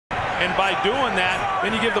And by doing that,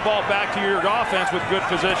 then you give the ball back to your offense with good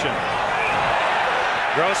position.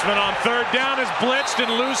 Grossman on third down is blitzed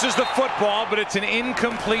and loses the football, but it's an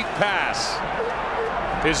incomplete pass.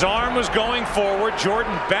 His arm was going forward.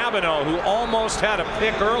 Jordan Babineaux, who almost had a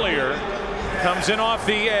pick earlier, comes in off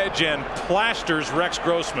the edge and plasters Rex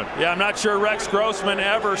Grossman. Yeah, I'm not sure Rex Grossman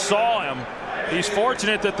ever saw him. He's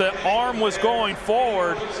fortunate that the arm was going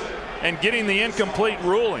forward and getting the incomplete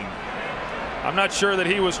ruling. I'm not sure that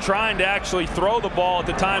he was trying to actually throw the ball at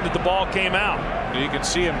the time that the ball came out. You can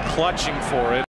see him clutching for it.